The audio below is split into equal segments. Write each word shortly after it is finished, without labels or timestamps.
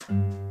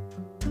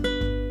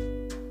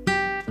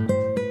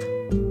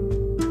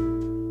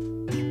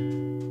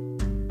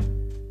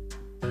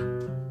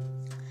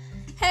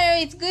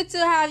it's good to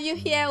have you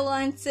here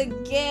once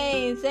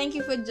again. Thank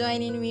you for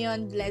joining me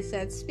on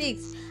Blessed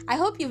Speaks. I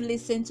hope you've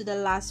listened to the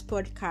last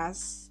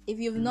podcast. If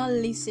you've not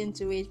listened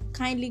to it,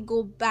 kindly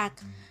go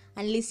back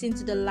and listen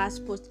to the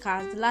last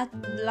podcast.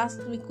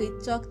 Last week we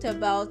talked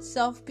about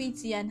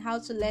self-pity and how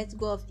to let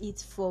go of it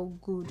for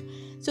good.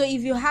 So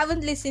if you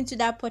haven't listened to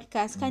that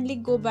podcast, kindly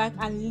go back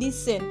and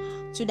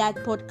listen to that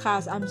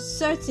podcast. I'm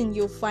certain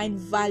you'll find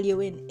value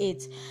in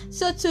it.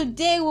 So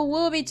today we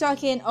will be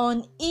talking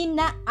on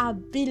inner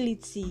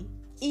ability.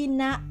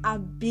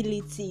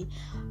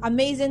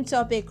 Amazing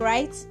topic,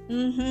 right?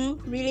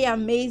 Really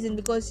amazing,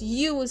 because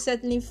you will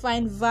certainly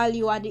find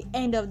value at the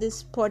end of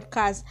this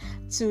podcast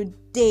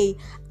today.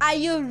 Are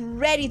you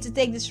ready to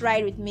take this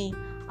ride with me?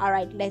 All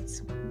right,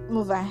 let's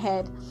move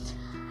ahead.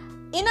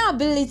 Inner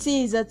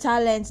ability is a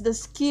talent, the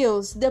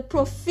skills, the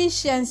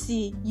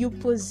proficiency you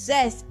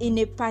possess in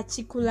a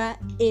particular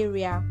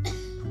area.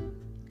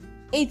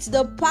 It's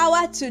the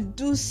power to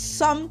do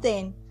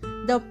something.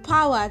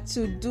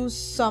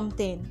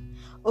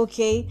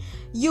 Okay,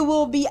 you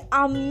will be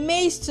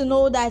amazed to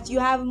know that you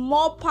have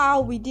more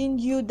power within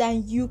you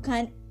than you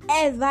can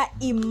ever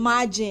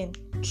imagine,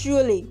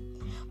 truly.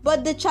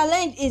 But the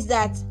challenge is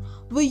that,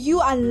 will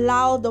you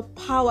allow the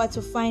power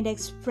to find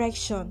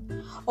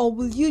expression, or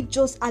will you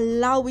just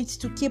allow it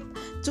to keep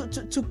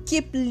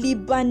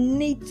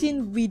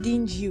hibernating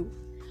within you?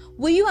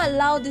 Will you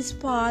allow this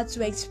power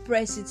to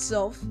express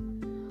itself?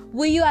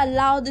 Will you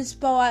allow this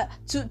power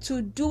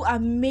to do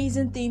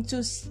amazing things,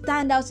 to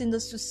stand out in the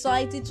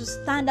society, to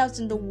stand out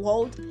in the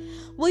world?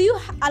 Will you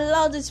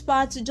allow this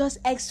power to just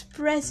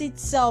express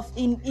itself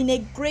in a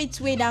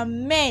great way that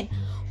men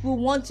will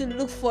want to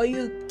look for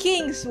you,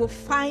 kings will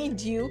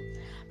find you?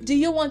 Do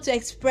you want to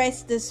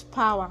express this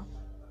power?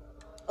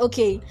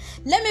 Okay,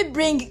 let me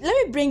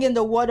bring in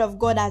the word of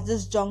God at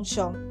this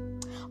juncture.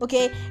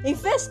 Okay, in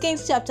 1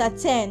 Kings chapter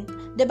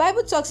 10, the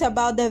Bible talks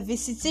about the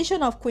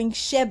visitation of Queen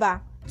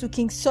Sheba to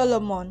King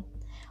Solomon.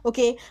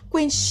 Okay,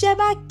 Queen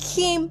Sheba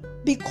came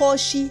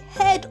because she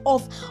heard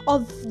of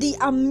the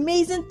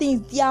amazing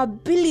things, the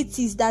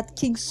abilities that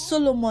King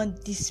Solomon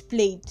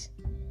displayed.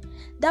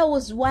 That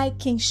was why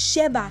King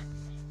Sheba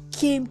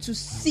came to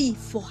see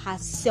for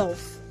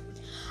herself.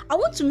 I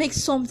want to make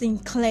something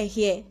clear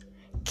here.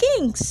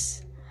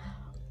 Kings,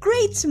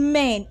 great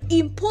men,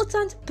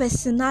 important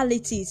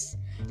personalities,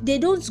 they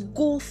don't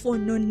go for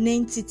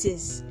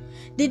non-entities.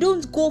 They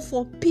don't go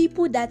for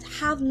people that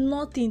have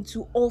nothing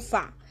to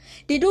offer.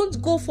 They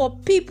don't go for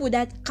people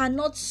that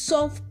cannot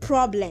solve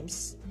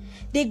problems.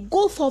 They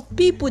go for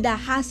people that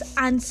has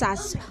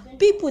answers,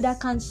 people that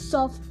can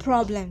solve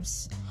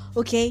problems.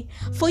 Okay?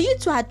 For you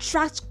to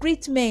attract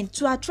great men,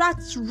 to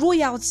attract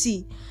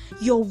royalty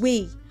your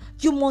way,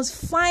 you must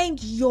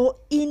find your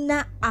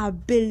inner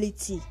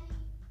ability.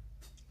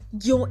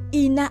 You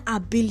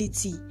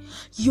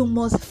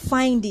must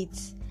find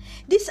it.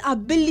 This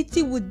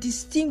ability will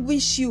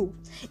distinguish you.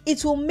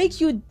 It will make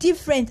you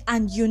different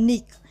and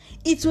unique.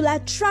 It will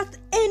attract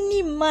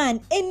any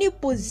man, any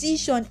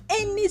position,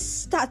 any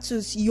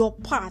status your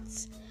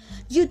path.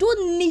 You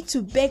don't need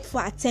to beg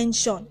for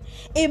attention.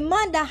 A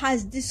man that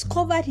has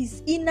discovered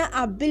his inner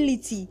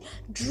ability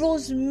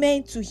draws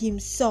men to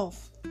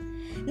himself.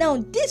 Now,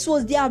 this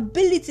was the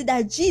ability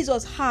that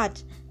Jesus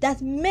had,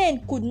 that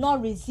men could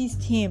not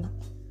resist him.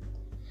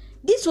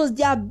 This was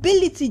the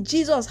ability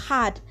Jesus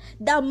had,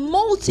 that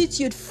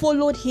multitude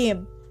followed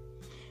him.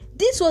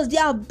 This was the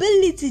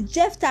ability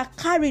Jephthah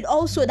carried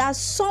also, that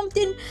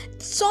something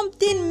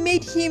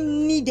made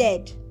him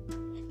needed.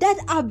 That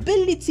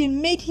ability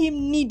made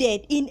him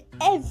needed in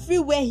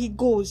everywhere he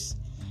goes.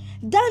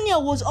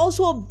 Daniel was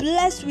also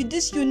blessed with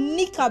this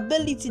unique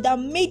ability that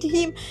made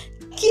him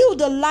kill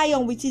the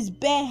lion with his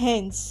bare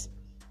hands.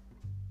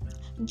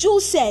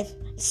 Joseph,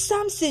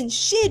 Samson,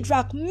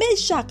 Shadrach,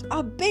 Meshach,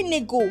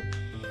 Abednego,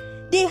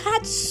 they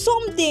had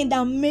something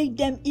that made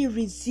them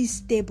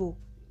irresistible.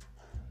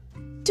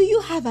 Do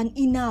you have an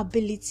inner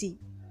ability?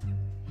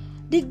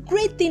 The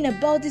great thing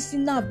about this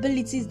inner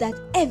ability is that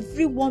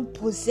everyone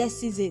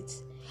possesses it.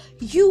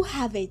 You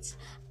have it.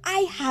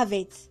 I have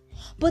it.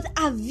 But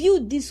have you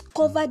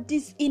discovered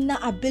this inner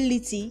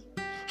ability?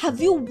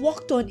 Have you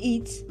worked on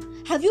it?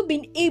 Have you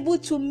been able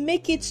to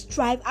make it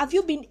strive? Have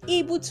you been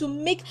able to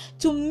make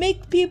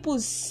people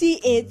see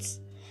it?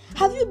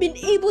 Have you been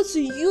able to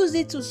use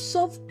it to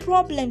solve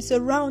problems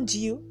around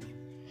you?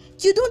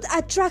 You don't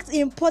attract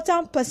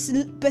important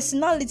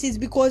personalities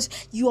because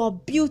you are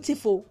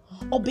beautiful,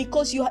 or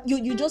because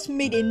you just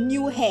made a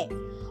new hair,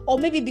 or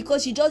maybe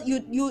because you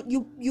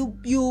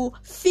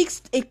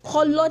fixed a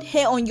colored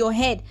hair on your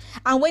head,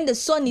 and when the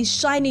sun is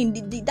shining,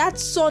 that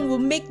sun will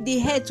make the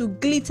hair to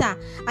glitter,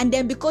 and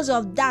then because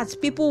of that,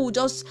 people will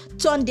just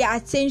turn their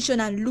attention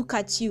and look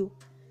at you.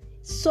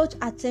 Such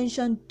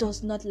attention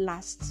does not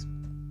last.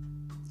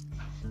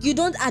 You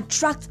don't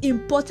attract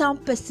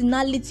important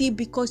personality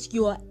because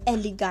you are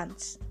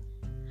elegant.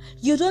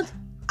 You don't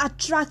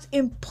attract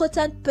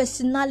important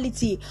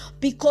personality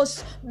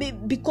because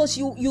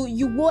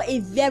you wore a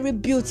very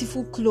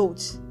beautiful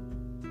clothes.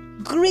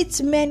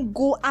 Great men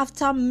go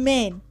after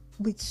men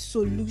with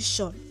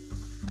solution.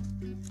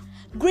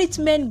 Great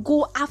men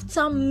go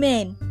after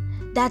men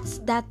that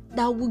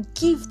will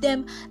give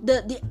them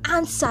the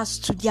answers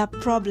to their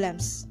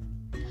problems.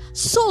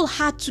 Saul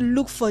had to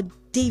look for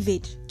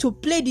David to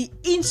play the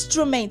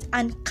instrument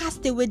and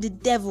cast away the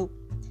devil,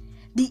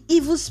 the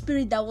evil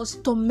spirit that was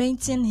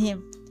tormenting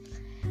him.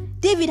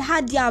 David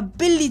had the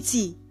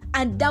ability,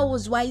 and that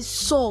was why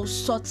Saul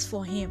sought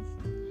for him.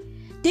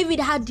 David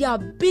had the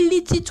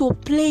ability to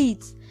play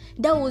it.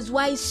 That was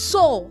why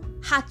Saul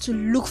had to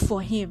look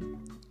for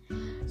him.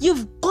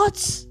 You've got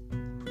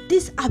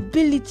this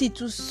ability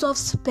to solve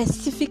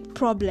specific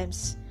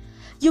problems.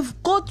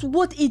 You've got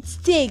what it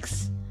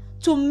takes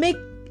to make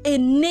a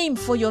name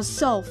for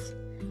yourself.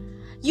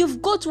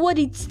 You've got what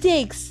it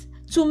takes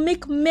to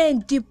make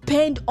men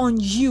depend on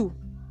you.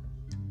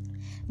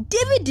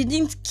 David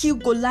didn't kill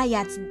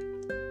Goliath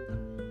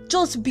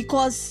just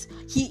because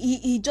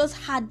he just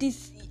had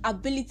this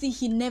ability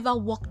he never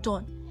worked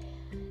on.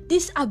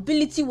 This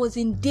ability was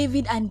in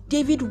David, and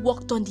David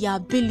worked on the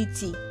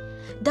ability.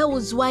 That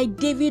was why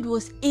David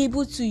was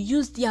able to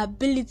use the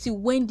ability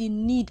when the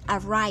need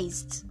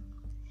arose.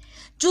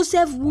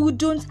 Joseph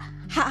wouldn't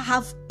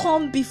have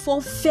come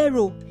before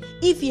Pharaoh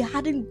if he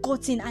hadn't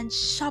gotten and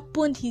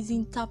sharpened his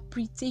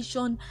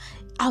interpretation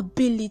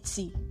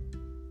ability.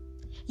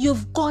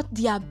 You've got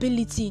the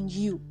ability in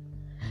you.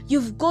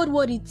 You've got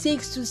what it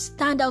takes to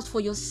stand out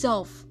for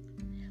yourself.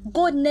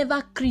 God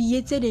never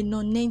created a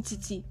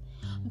non-entity.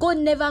 God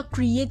never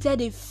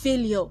created a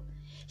failure.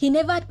 He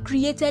never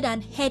created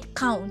an head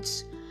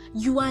count.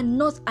 You are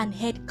not an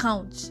head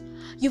count.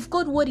 You've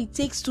got what it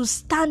takes to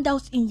stand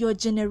out in your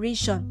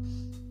generation.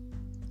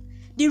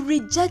 The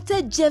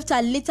rejected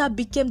Jephthah later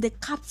became the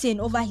captain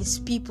over his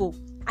people.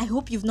 I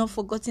hope you've not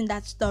forgotten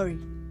that story.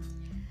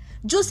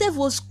 Joseph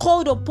was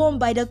called upon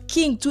by the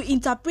king to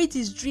interpret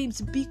his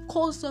dreams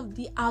because of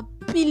the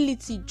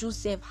ability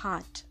Joseph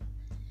had.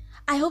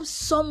 I hope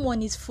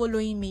someone is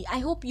following me. I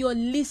hope you're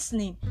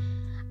listening.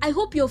 I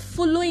hope you're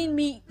following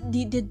me,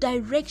 the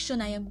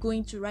direction I am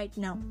going to right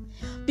now.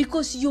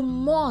 Because you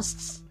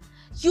must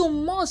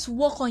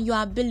work on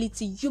your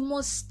ability. You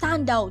must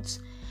stand out.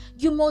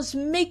 You must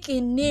make a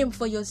name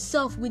for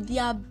yourself with the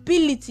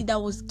ability that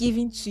was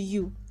given to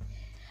you.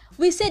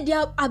 We said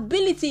the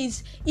ability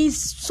is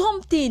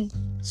something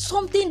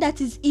that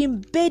is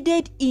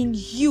embedded in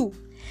you.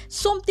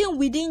 Something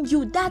within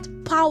you, that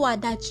power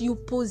that you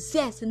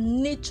possess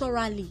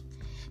naturally.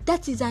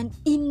 That is an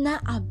inner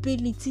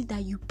ability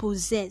that you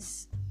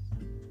possess.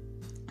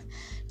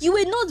 You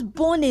were not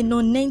born a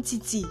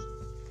non-entity.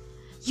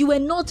 You were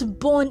not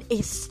born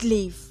a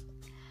slave.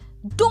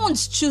 Don't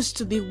choose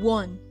to be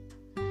one.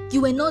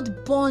 You were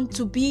not born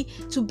to be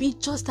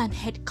just an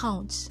head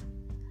count.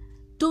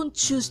 Don't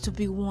choose to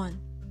be one.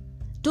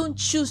 Don't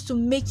choose to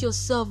make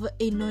yourself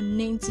a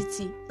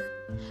non-entity.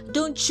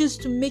 Don't choose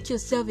to make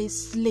yourself a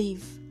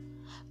slave.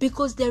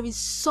 Because there is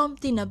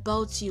something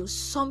about you,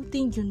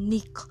 something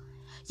unique.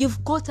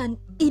 You've got an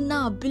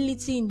inner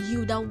ability in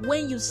you that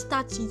when you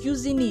start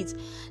using it,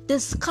 the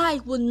sky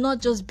will not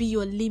just be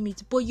your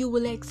limit, but you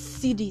will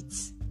exceed it.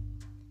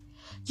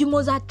 You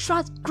must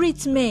attract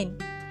great men.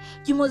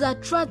 You must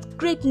attract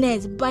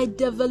greatness by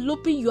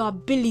developing your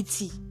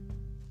ability.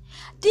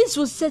 This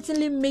will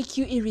certainly make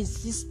you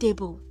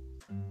irresistible.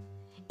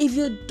 If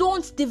you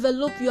don't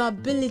develop your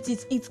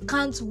abilities, it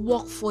can't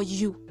work for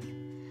you.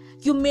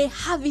 You may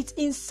have it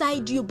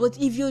inside you, but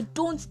if you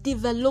don't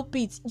develop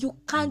it, you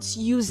can't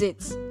use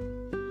it.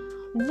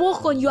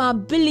 Work on your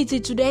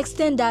ability to the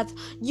extent that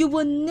you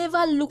will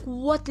never look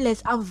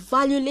worthless and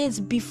valueless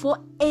before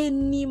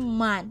any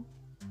man.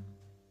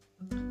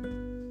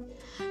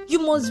 You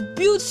must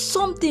build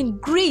something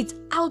great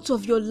out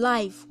of your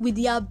life with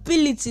the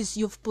abilities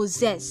you've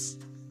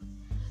possessed.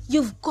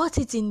 You've got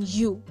it in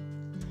you.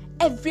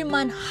 Every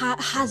man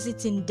has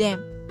it in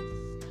them.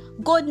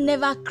 God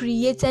never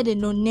created a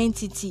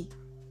non-entity.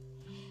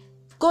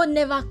 God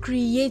never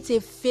created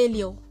a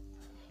failure.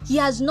 He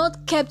has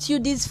not kept you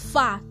this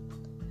far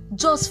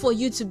just for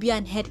you to be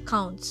an head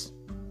count.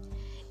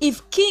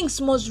 If kings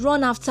must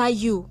run after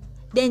you,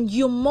 then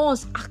you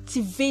must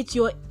activate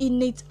your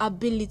innate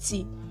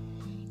ability.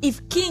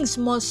 If kings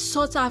must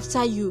sought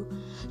after you,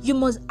 you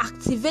must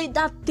activate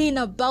that thing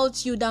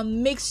about you that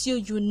makes you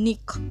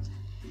unique.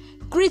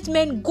 Great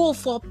men go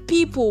for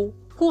people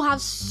who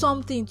have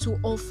something to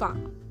offer.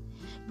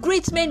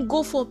 Great men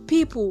go for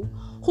people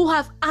who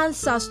have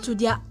answers to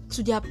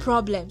their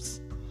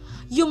problems.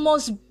 You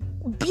must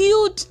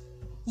build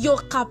your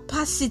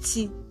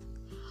capacity.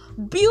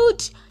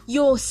 Build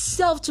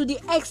yourself to the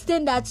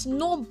extent that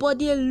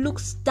nobody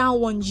looks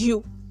down on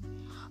you.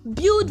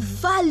 Build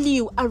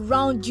value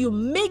around you.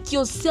 Make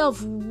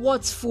yourself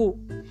worthful.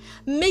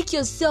 Make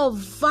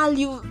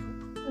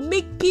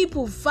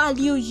people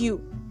value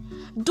you.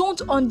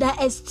 Don't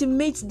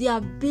underestimate the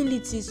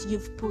abilities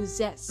you've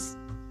possessed.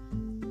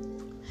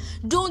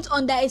 Don't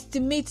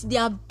underestimate the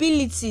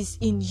abilities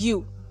in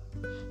you.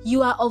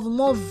 You are of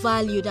more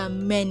value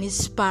than many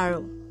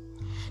sparrows.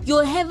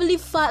 Your heavenly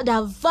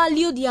Father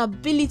values the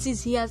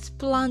abilities He has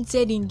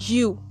planted in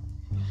you.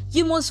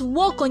 You must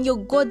work on your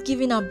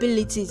God-given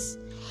abilities.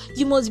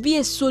 You must be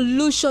a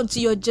solution to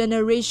your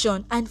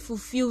generation and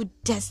fulfill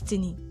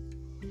destiny.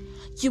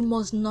 You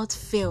must not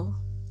fail.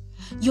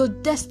 Your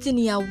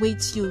destiny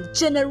awaits you.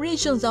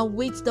 Generations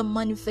await the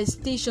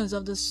manifestations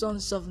of the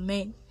sons of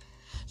men.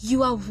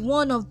 You are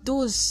one of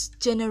those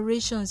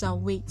generations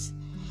await.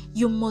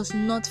 You must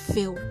not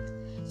fail.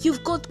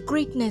 You've got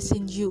greatness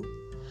in you.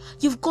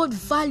 You've got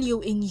value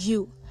in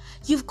you.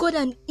 You've got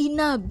an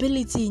inner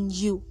ability in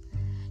you.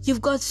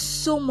 You've got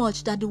so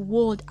much that the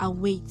world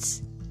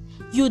awaits.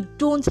 You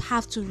don't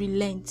have to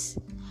relent.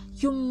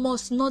 You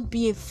must not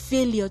be a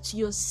failure to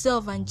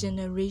yourself and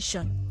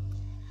generation.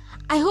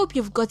 I hope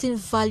you've gotten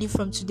value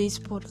from today's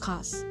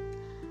podcast.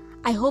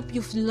 I hope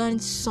you've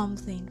learned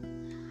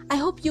something. I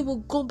hope you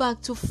will go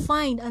back to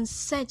find and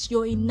search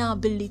your inner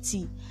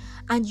ability,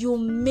 and you'll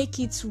make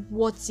it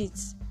worth it.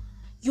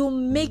 You'll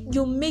make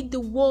the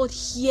world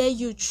hear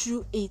you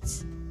through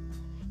it.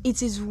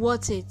 It is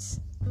worth it.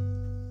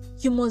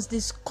 You must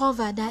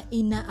discover that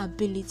inner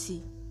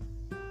ability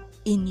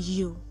in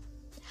you.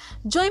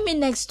 Join me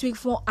next week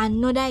for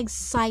another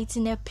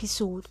exciting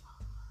episode,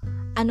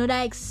 another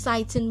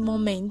exciting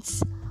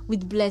moment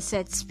with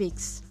Blessed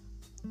Speaks.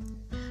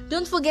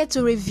 Don't forget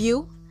to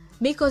review,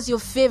 make us your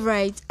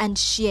favorite, and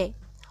share.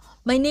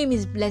 My name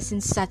is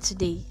Blessing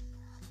Saturday.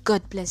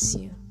 God bless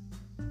you.